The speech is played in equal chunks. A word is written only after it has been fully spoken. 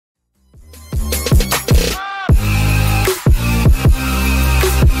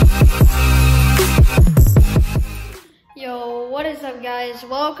guys,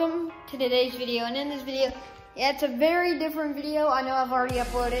 welcome to today's video. And in this video, yeah, it's a very different video. I know I've already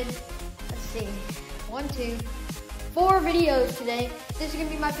uploaded, let's see, 4 videos today. This is gonna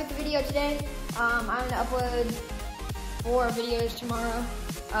be my 5th video today. I'm gonna upload 4 videos tomorrow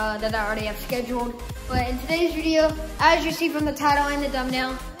that I already have scheduled. But in today's video, as you see from the title and the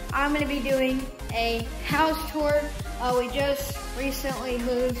thumbnail, I'm gonna be doing a house tour. We just recently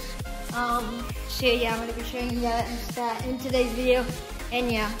moved. So yeah, I'm gonna be showing you that in today's video. And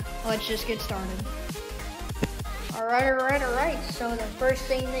yeah, let's just get started. Alright. So the first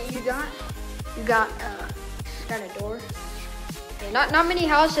thing that you got a door. Yeah, not many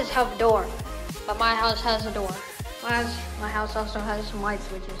houses have a door, but my house has a door. My house also has some light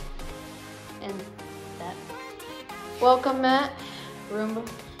switches. And that. Welcome mat, Roomba,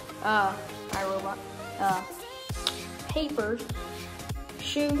 iRobot, papers,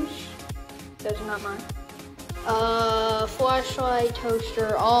 shoes. Those are not mine. Flashlight,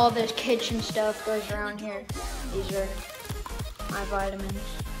 toaster, all this kitchen stuff goes around here. These are my vitamins.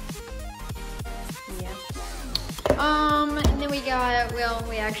 Yeah. And then we got, well,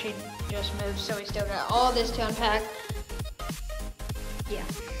 we actually just moved, so we still got all this to unpack. Yeah.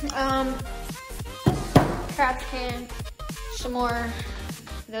 Trash can, some more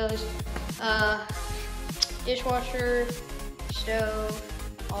of those, dishwasher, stove,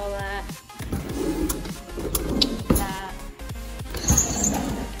 all that.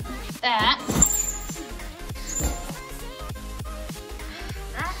 That's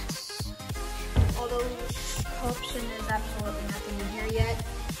all those cups, and there's absolutely nothing in here yet.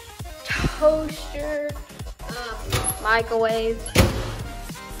 Toaster, microwave.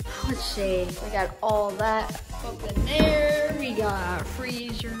 Let's see, we got all that up in there. We got a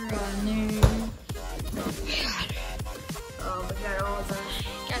freezer, new. Oh, we got all the,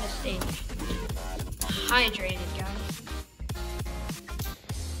 gotta stay hydrated, guys.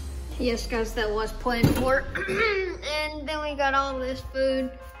 Yes, guys, that was planned for. And then we got all this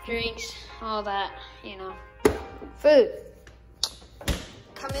food, drinks, all that, you know, food.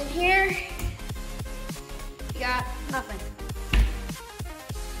 Come in here, you got nothing.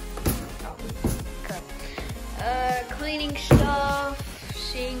 Oh, crap. Cleaning stuff,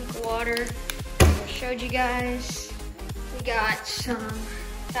 sink, water. I showed you guys. We got some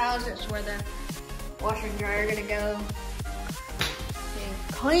towels. That's where the washer and dryer are gonna go.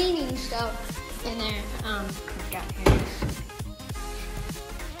 Cleaning stuff in there. Got here.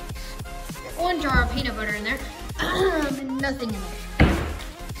 One jar of peanut butter in there. Nothing in there.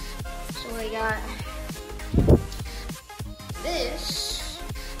 So we got this.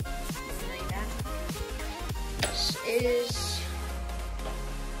 This is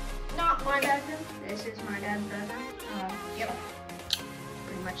not my bathroom. This is my dad's bathroom. Yep.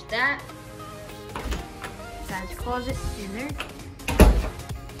 Pretty much that. Dad's closet in there.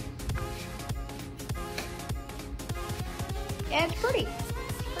 Yeah, it's pretty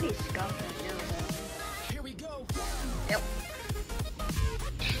scuffed, I know that. Here we go. Yep.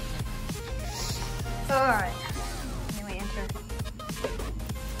 Alright. Then we enter.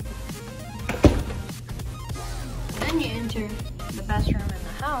 Then you enter the best room in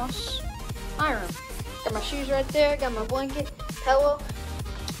the house. My room. Got my shoes right there, got my blanket, pillow.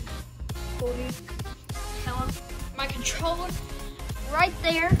 Cool dude. Pillow. My controller right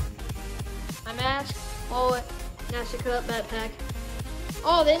there. My mask, wallet. NASA cup, backpack,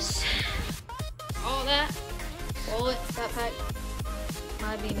 all this, all that, wallet, backpack.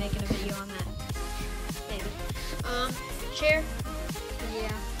 Might be making a video on that, maybe. Chair,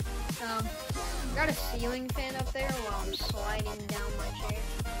 yeah. Got a ceiling fan up there while I'm sliding down my chair.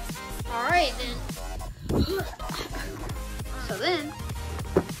 All right then. So then,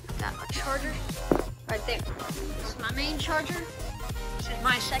 got my charger right there. This is my main charger. This is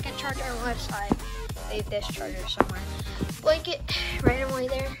my second charger unless I leave this charger somewhere. Blanket, randomly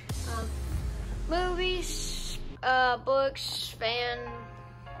there. Movies, books, fan,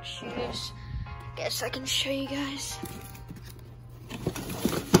 shoes. Guess I can show you guys.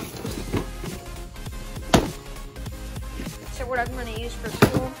 So what I'm gonna use for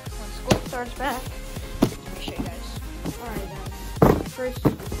school when school starts back. Let me show you guys. Alright guys, first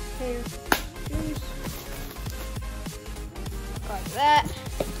pair of shoes. Like that.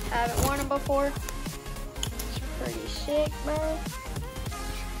 Haven't worn them before. Pretty sick, bro.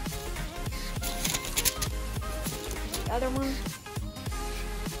 The other one,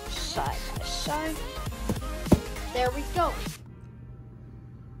 side by side. There we go.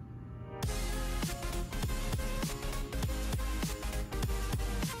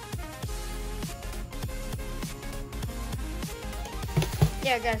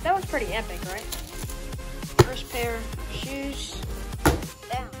 Yeah, guys, that was pretty epic, right? First pair of shoes.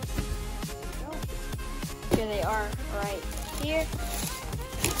 Here they are right here.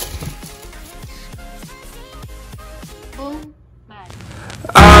 Boom.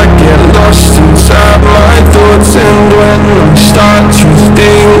 I get lost inside my thoughts, and when I start to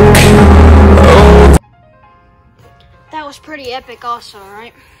think, oh. That was pretty epic also,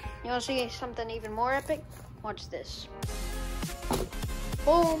 right? You wanna see something even more epic? Watch this.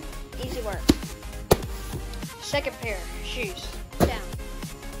 Boom, easy work. Second pair, shoes, down.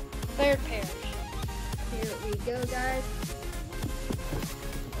 Third pair. Here we go, guys.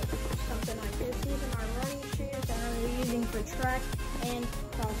 Something like this. These are my running shoes that I'm using for track and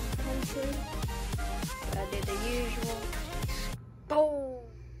cross country. I did the usual. Boom.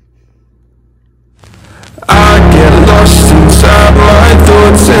 I get lost inside my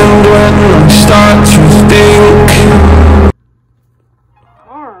thoughts, and when I start to think.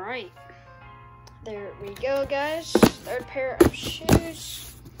 Alright. There we go, guys. Third pair of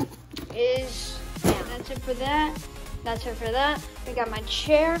shoes is down. That's it for that. That's it for that. We got my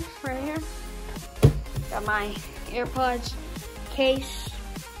chair right here. Got my AirPods case.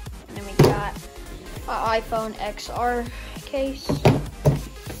 And then we got my iPhone XR case.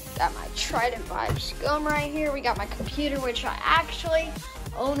 Got my Trident Vibes gum right here. We got my computer, which I actually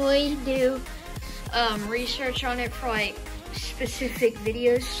only do research on it for like specific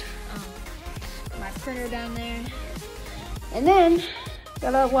videos. My printer down there. And then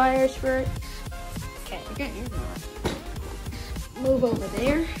got our wires for it. Okay, we're getting move over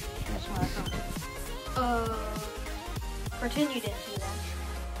there. That's what I thought. Pretend you didn't see that.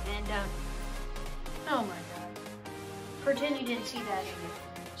 And oh my god. Pretend you didn't see that either.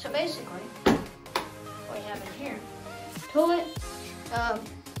 So basically, what we have in here, toilet,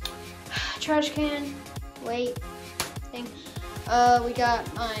 trash can, weight thing. We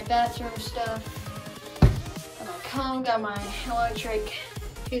got my bathroom stuff. Got my comb, got my electric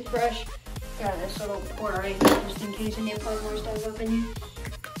toothbrush. Got this little port right here just in case I need to plug more stuff up in here.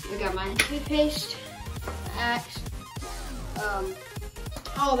 We got my toothpaste, axe,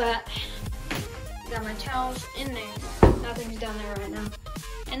 all that. Got my towels in there. Nothing's down there right now.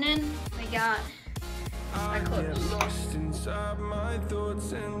 And then we got my clothes. I get lost inside my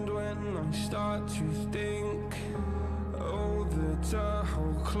thoughts, and when I start to think, oh, the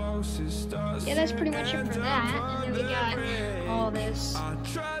Tahoe closest starts. Yeah, that's pretty much it for that. And then we got all this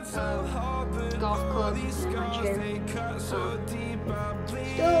golf club and my chair.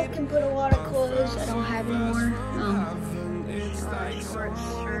 Still can put a lot of clothes I don't have anymore. Shorts,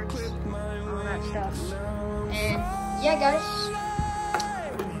 shirts, all that stuff. And yeah, guys.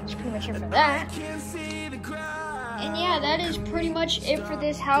 Pretty much it for that. And yeah, that is pretty much it for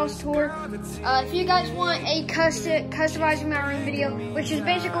this house tour. If you guys want a customizing my room video, which is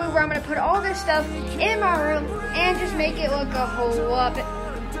basically where I'm gonna put all this stuff in my room and just make it look a whole lot better.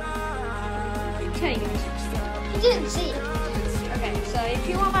 Tell you guys, you didn't see it. Okay, so if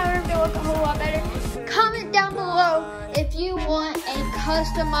you want my room to look a whole lot better, comment down below if you want a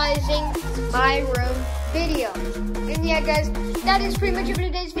customizing my room video. And yeah, guys, that is pretty much it for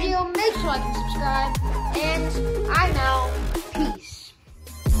today's video. Make sure to like and subscribe, and